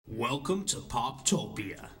Welcome to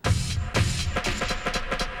Poptopia.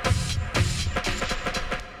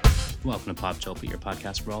 Welcome to Poptopia, your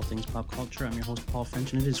podcast for all things pop culture. I'm your host, Paul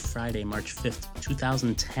French, and it is Friday, March 5th,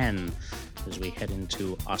 2010, as we head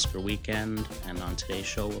into Oscar weekend. And on today's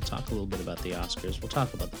show, we'll talk a little bit about the Oscars. We'll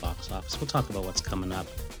talk about the box office. We'll talk about what's coming up,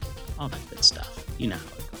 all that good stuff. You know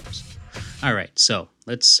how it goes. All right, so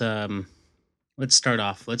let's start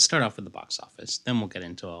off. Let's start off with the box office. Then we'll get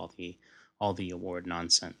into all the award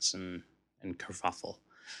nonsense and kerfuffle.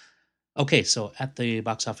 Okay, so at the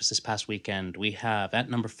box office this past weekend, we have at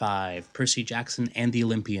number 5, Percy Jackson and the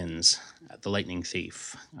Olympians, The Lightning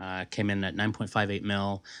Thief. Came in at 9.58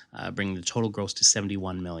 mil, bringing the total gross to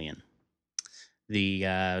 71 million. The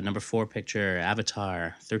number 4 picture,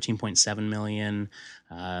 Avatar, 13.7 million,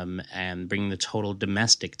 and bringing the total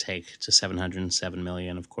domestic take to 707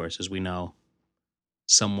 million, of course, as we know,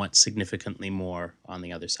 somewhat significantly more on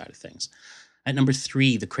the other side of things. At number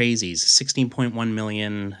 3, The Crazies, 16.1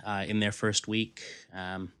 million in their first week.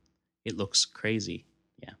 It looks crazy.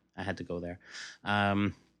 Yeah, I had to go there.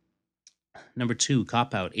 Number 2,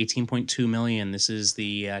 Cop Out, 18.2 million. This is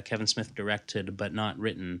the Kevin Smith directed but not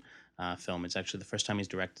written film. It's actually the first time he's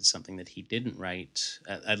directed something that he didn't write,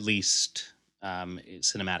 at least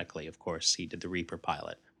cinematically, of course. He did the Reaper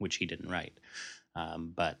pilot, which he didn't write.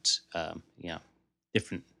 But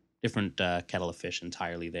different kettle of fish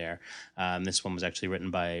entirely there. This one was actually written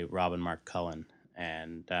by Rob and Mark Cullen,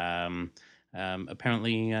 and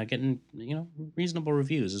apparently getting reasonable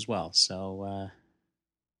reviews as well. So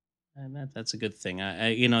that's a good thing.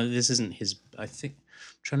 This isn't his. I think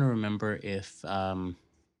I'm trying to remember if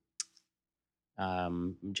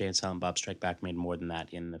Jay and Silent Bob Strike Back made more than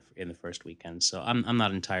that in the first weekend. So I'm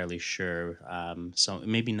not entirely sure. So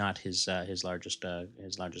maybe not his largest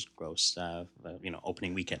gross,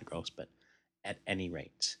 opening weekend gross, but at any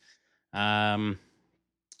rate. And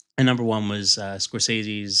number 1 was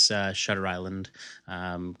Scorsese's Shutter Island,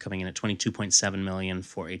 coming in at 22.7 million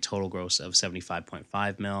for a total gross of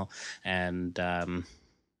 75.5 mil. And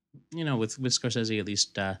with Scorsese, at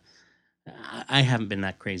least. I haven't been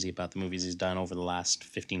that crazy about the movies he's done over the last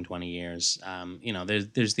 15, 20 years.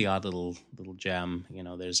 There's the odd little gem.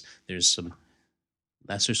 There's some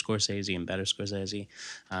lesser Scorsese and better Scorsese.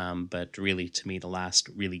 But really, to me, the last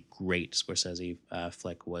really great Scorsese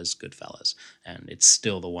flick was Goodfellas. And it's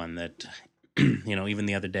still the one that, even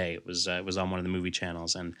the other day, it was on one of the movie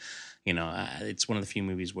channels. And, it's one of the few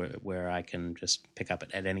movies where I can just pick up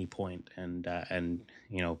at any point and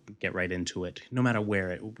get right into it. No matter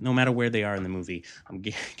where they are in the movie, I'm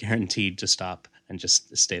guaranteed to stop and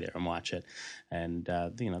just stay there and watch it. And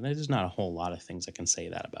there's not a whole lot of things I can say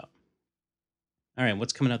that about. All right,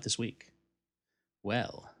 what's coming out this week?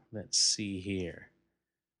 Well, let's see here.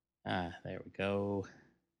 There we go.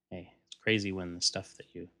 Hey, it's crazy when the stuff that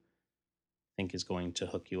you think is going to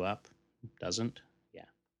hook you up doesn't.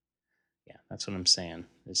 Yeah, that's what I'm saying.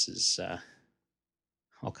 This is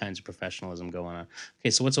all kinds of professionalism going on.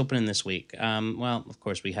 Okay, so what's opening this week? Well, of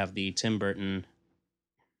course, we have the Tim Burton,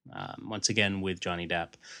 once again with Johnny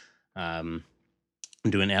Depp,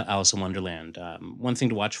 doing Alice in Wonderland. One thing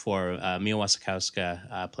to watch for, Mia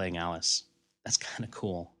Wasikowska playing Alice. That's kind of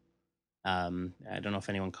cool. I don't know if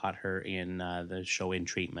anyone caught her in the show In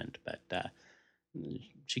Treatment, but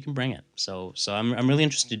she can bring it. So I'm really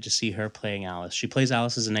interested to see her playing Alice. She plays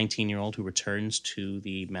Alice as a 19-year-old who returns to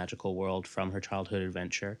the magical world from her childhood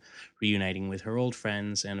adventure, reuniting with her old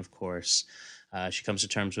friends, and of course, she comes to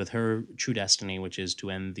terms with her true destiny, which is to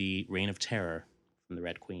end the reign of terror from the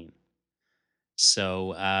Red Queen.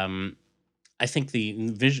 So I think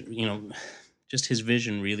the vision, just his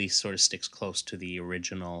vision really sort of sticks close to the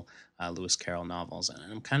original Lewis Carroll novels, and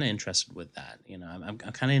I'm kind of interested with that. I'm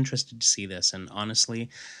kind of interested to see this, and honestly,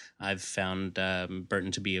 I've found Burton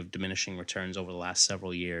to be of diminishing returns over the last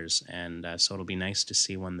several years, and so it'll be nice to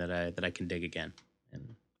see one that I can dig again,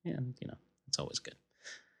 and it's always good.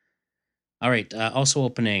 All right, also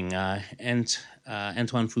opening, Antoine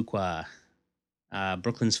Fuqua,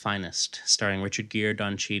 Brooklyn's Finest, starring Richard Gere,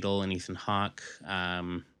 Don Cheadle, and Ethan Hawke.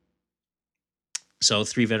 So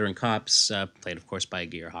 3 veteran cops, played, of course, by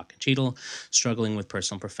Gere, Hawke, and Cheadle, struggling with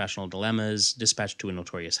personal and professional dilemmas, dispatched to a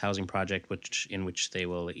notorious housing project in which they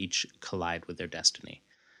will each collide with their destiny.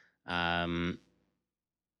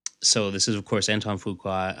 So this is, of course, Antoine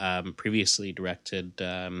Fuqua, previously directed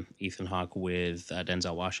Ethan Hawke with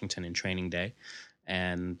Denzel Washington in Training Day.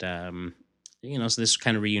 And, so this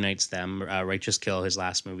kind of reunites them. Righteous Kill, his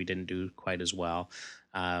last movie, didn't do quite as well.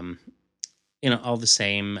 All the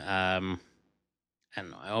same... I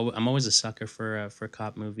don't know. I'm always a sucker for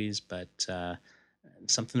cop movies, but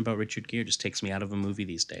Something about Richard Gere just takes me out of a movie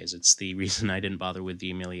these days. It's the reason I didn't bother with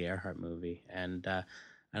the Amelia Earhart movie, and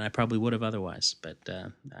I probably would have otherwise. But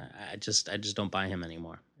I just don't buy him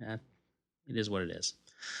anymore. It is what it is.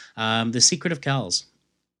 The Secret of Kells.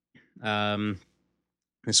 Um,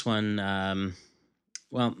 this one,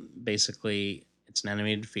 well, basically, it's an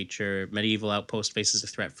animated feature. Medieval outpost faces a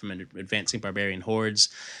threat from advancing barbarian hordes.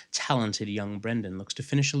 Talented young Brendan looks to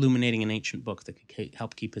finish illuminating an ancient book that could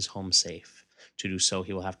help keep his home safe. To do so,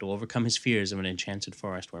 he will have to overcome his fears of an enchanted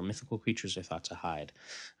forest where mythical creatures are thought to hide.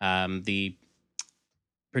 The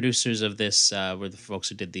producers of this were the folks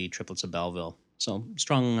who did the Triplets of Belleville. So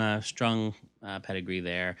strong pedigree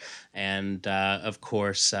there, and of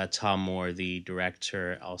course Tom Moore, the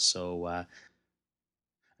director, also.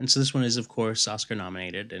 And so this one is, of course, Oscar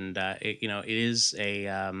nominated, and it is a.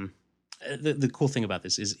 The cool thing about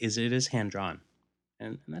this is it is hand drawn,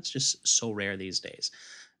 and that's just so rare these days.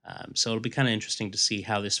 So it'll be kind of interesting to see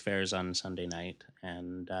how this fares on Sunday night,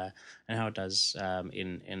 and how it does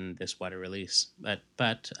in this wider release. But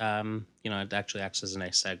it actually acts as a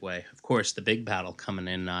nice segue. Of course, the big battle coming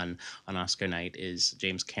in on Oscar night is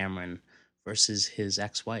James Cameron versus his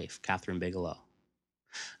ex-wife Catherine Bigelow.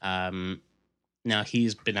 Um, Now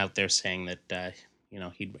he's been out there saying that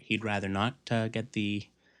he'd rather not get the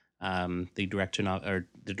director not or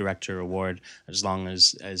the director award as long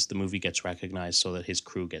as the movie gets recognized, so that his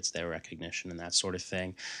crew gets their recognition and that sort of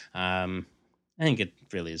thing. I think it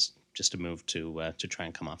really is just a move to try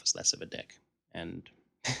and come off as less of a dick, and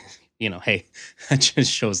hey, that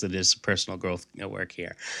just shows that there's personal growth at work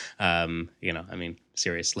here. I mean,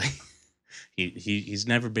 seriously. He's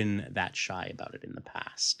never been that shy about it in the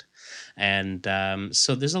past, and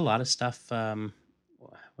so there's a lot of stuff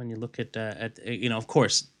when you look at of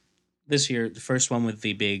course this year the first one with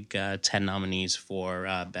the big 10 nominees for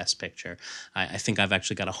best picture. I think I've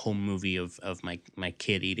actually got a home movie of my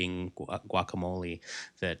kid eating guacamole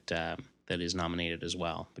that is nominated as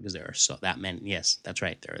well, because there are so that many. Yes, that's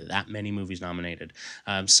right, there are that many movies nominated.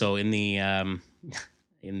 So in the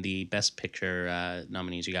in the best picture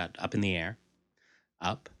nominees, you got Up in the Air,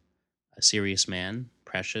 Up, A Serious Man,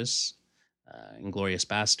 Precious, Inglorious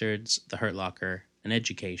Bastards, The Hurt Locker, An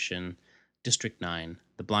Education, District 9,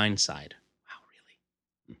 The Blind Side. Wow,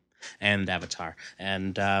 really? And Avatar.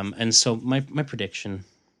 And so my prediction.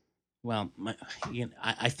 Well,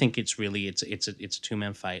 I think it's a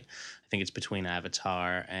two-man fight. I think it's between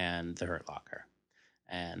Avatar and The Hurt Locker.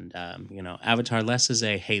 And Avatar less as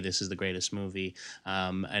a hey, this is the greatest movie,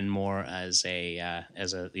 and more as a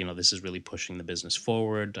this is really pushing the business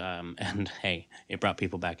forward, and hey, it brought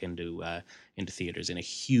people back into theaters in a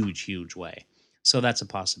huge way. So that's a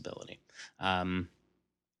possibility. A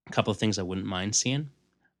couple of things I wouldn't mind seeing.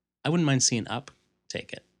 I wouldn't mind seeing Up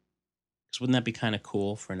take it. Because wouldn't that be kind of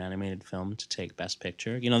cool for an animated film to take Best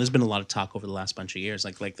Picture? There's been a lot of talk over the last bunch of years.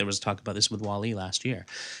 Like there was talk about this with Wall-E last year,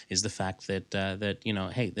 is the fact that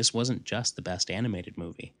hey, this wasn't just the best animated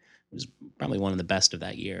movie. It was probably one of the best of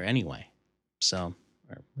that year anyway. So,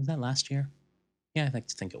 or was that last year? Yeah, I like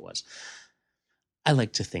to think it was. I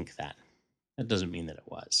like to think that. That doesn't mean that it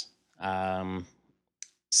was.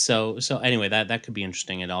 So anyway, that could be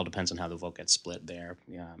interesting. It all depends on how the vote gets split there.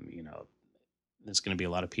 There's going to be a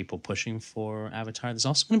lot of people pushing for Avatar. There's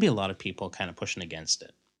also going to be a lot of people kind of pushing against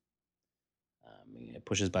it. It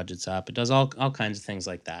pushes budgets up. It does all kinds of things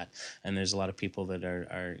like that. And there's a lot of people that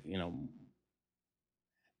are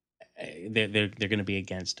they're going to be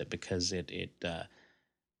against it because it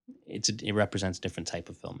represents a different type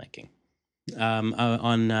of filmmaking.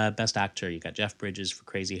 On Best Actor, you got Jeff Bridges for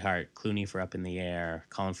Crazy Heart, Clooney for Up in the Air,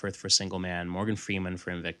 Colin Firth for Single Man, Morgan Freeman for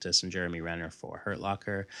Invictus, and Jeremy Renner for Hurt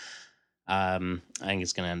Locker. I think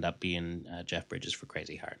it's going to end up being Jeff Bridges for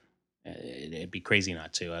Crazy Heart. It'd be crazy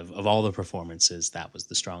not to. Of all the performances, that was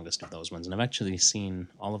the strongest of those ones. And I've actually seen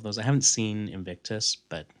all of those. I haven't seen Invictus,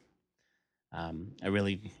 but I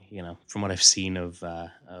really, from what I've seen of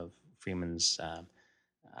Freeman's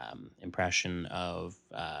impression of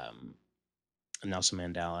Nelson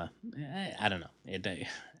Mandela, I don't know.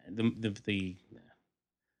 The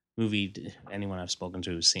movie, anyone I've spoken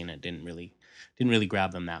to who's seen it didn't really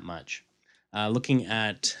grab them that much. Looking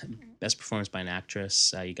at best performance by an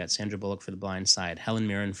actress, you got Sandra Bullock for The Blind Side, Helen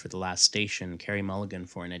Mirren for The Last Station, Carey Mulligan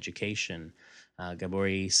for An Education,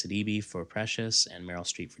 Gabori Sidibe for Precious, and Meryl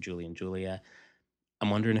Streep for Julie and Julia. I'm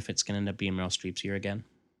wondering if it's going to end up being Meryl Streep's year again.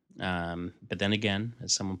 But then again,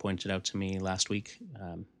 as someone pointed out to me last week,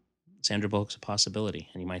 Sandra Bullock's a possibility.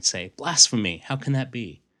 And you might say, blasphemy, how can that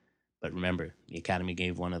be? But remember, the Academy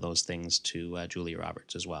gave one of those things to Julia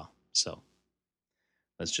Roberts as well. So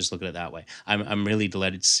let's just look at it that way. I'm really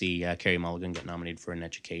delighted to see Carey Mulligan get nominated for An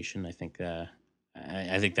Education. I think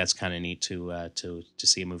I think that's kind of neat to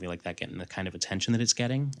see a movie like that getting the kind of attention that it's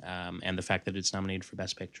getting, and the fact that it's nominated for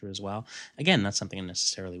Best Picture as well. Again, not something I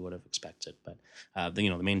necessarily would have expected, but the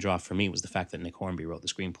main draw for me was the fact that Nick Hornby wrote the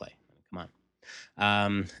screenplay. Come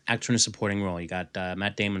on. Actor in a supporting role, you got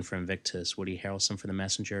Matt Damon for Invictus, Woody Harrelson for The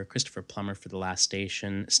Messenger, Christopher Plummer for The Last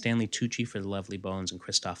Station, Stanley Tucci for The Lovely Bones, and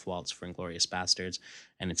Christoph Waltz for Inglourious Bastards.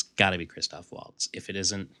 And it's got to be Christoph Waltz. If it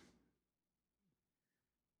isn't,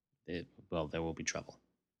 well, there will be trouble.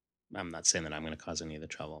 I'm not saying that I'm going to cause any of the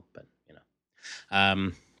trouble, but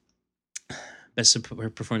Um, Best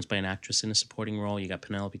performance by an actress in a supporting role. You got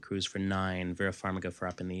Penelope Cruz for 9, Vera Farmiga for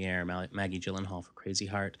Up in the Air, Maggie Gyllenhaal for Crazy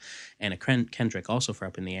Heart, Anna Kendrick also for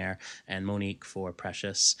Up in the Air, and Monique for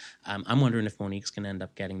Precious. I'm wondering if Monique's going to end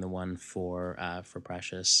up getting the one for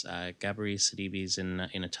Precious. Gabri Sidibe's in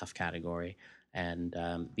a tough category, and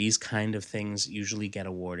these kind of things usually get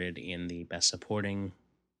awarded in the Best Supporting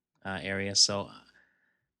area. So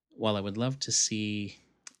while I would love to see,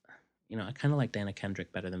 I kind of like Anna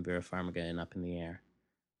Kendrick better than Vera Farmiga in Up in the Air.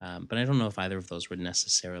 But I don't know if either of those were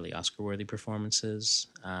necessarily Oscar-worthy performances.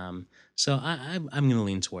 So I'm going to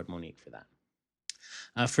lean toward Monique for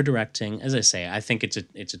that. For directing, as I say, I think it's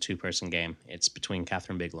a two-person game. It's between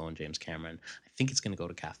Catherine Bigelow and James Cameron. I think it's going to go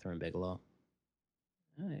to Catherine Bigelow.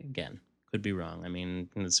 Again, could be wrong. I mean,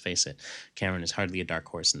 let's face it, Cameron is hardly a dark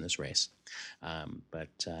horse in this race. But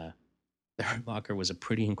The Hurt Locker was a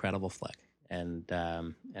pretty incredible flick. And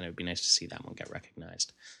it would be nice to see that one get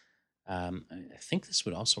recognized. I think this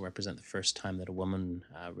would also represent the first time that a woman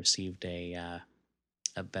received a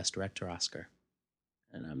Best Director Oscar,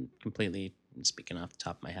 and I'm completely speaking off the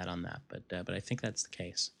top of my head on that, but I think that's the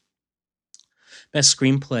case. Best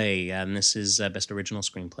Screenplay, and this is Best Original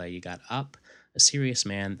Screenplay. You got Up, A Serious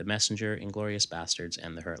Man, The Messenger, Inglourious Bastards,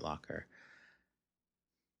 and The Hurt Locker.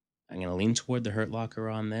 I'm going to lean toward The Hurt Locker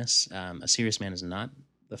on this. A Serious Man is not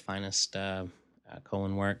the finest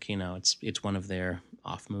Coen work. It's one of their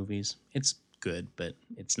off movies. It's good, but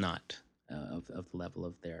it's not of the level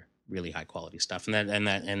of their really high quality stuff. And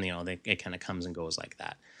it kind of comes and goes like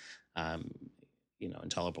that.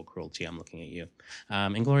 Intolerable Cruelty. I'm looking at you.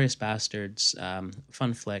 Inglourious Bastards,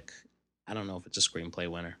 fun flick. I don't know if it's a screenplay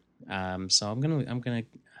winner. So I'm gonna,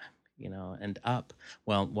 and Up.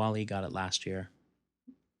 Well, Wall-E got it last year.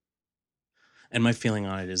 And my feeling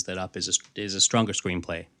on it is that Up is a stronger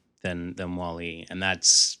screenplay than Wall-E, and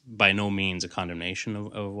that's by no means a condemnation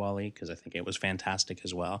of Wall-E, because I think it was fantastic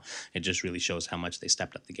as well. It just really shows how much they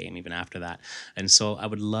stepped up the game even after that. And so I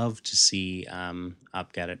would love to see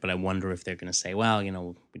Up get it, but I wonder if they're going to say, well,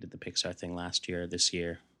 we did the Pixar thing last year, this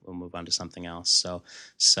year we'll move on to something else.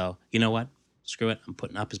 So you know what? Screw it. I'm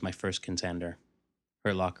putting Up as my first contender.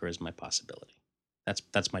 Hurt Locker is my possibility.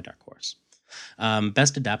 That's my dark horse.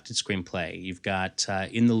 Best Adapted Screenplay. You've got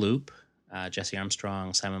In the Loop, Jesse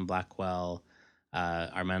Armstrong, Simon Blackwell,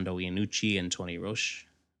 Armando Iannucci, and Tony Roche.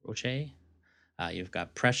 You've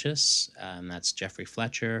got Precious, and that's Jeffrey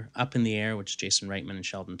Fletcher. Up in the Air, which is Jason Reitman and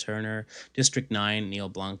Sheldon Turner. District 9, Neil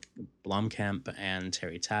Blomkamp and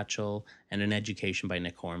Terry Tatchell. And An Education by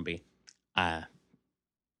Nick Hornby.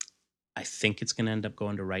 I think it's going to end up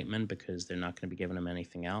going to Reitman because they're not going to be giving him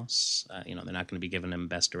anything else. They're not going to be giving him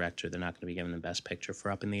Best Director. They're not going to be giving him Best Picture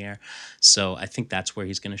for Up in the Air. So I think that's where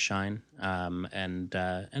he's going to shine. And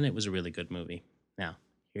it was a really good movie. Now,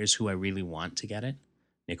 here's who I really want to get it: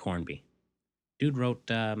 Nick Hornby. Dude wrote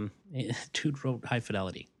High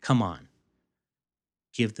Fidelity. Come on,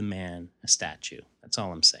 give the man a statue. That's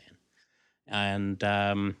all I'm saying. And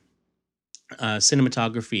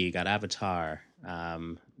cinematography, you got Avatar.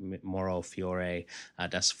 Moro Fiore,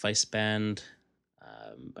 Das Weissband,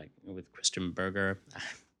 with Christian Berger.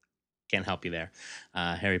 Can't help you there.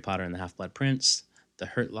 Harry Potter and the Half-Blood Prince. The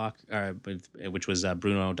Hurt Locker, which was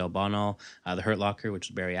Bruno Del Bono. The Hurt Locker, which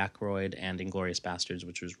was Barry Ackroyd, and Inglourious Bastards,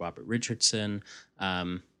 which was Robert Richardson.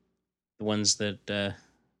 The ones that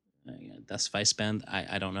Das Weissband,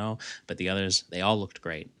 I don't know, but the others, they all looked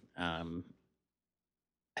great.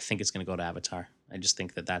 I think it's going to go to Avatar. I just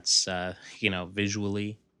think that's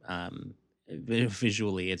visually,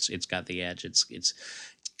 it's got the edge. It's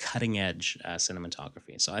cutting edge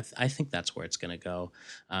cinematography. So I think that's where it's going to go.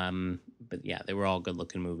 But yeah, they were all good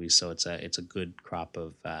looking movies. So it's a good crop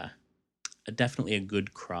of definitely a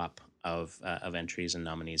good crop of entries and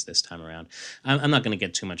nominees this time around. I'm not going to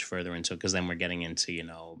get too much further into it because then we're getting into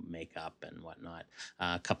makeup and whatnot.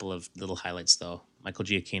 A couple of little highlights though. Michael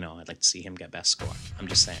Giacchino, I'd like to see him get Best Score. I'm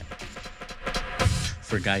just saying.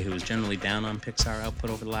 For a guy who was generally down on Pixar output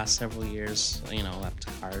over the last several years, up to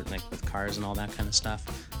with Cars and all that kind of stuff,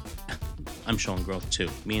 I'm showing growth too.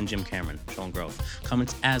 Me and Jim Cameron showing growth.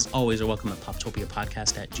 Comments, as always, are welcome at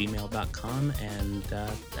poptopiapodcast@gmail.com. And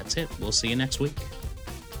that's it. We'll see you next week.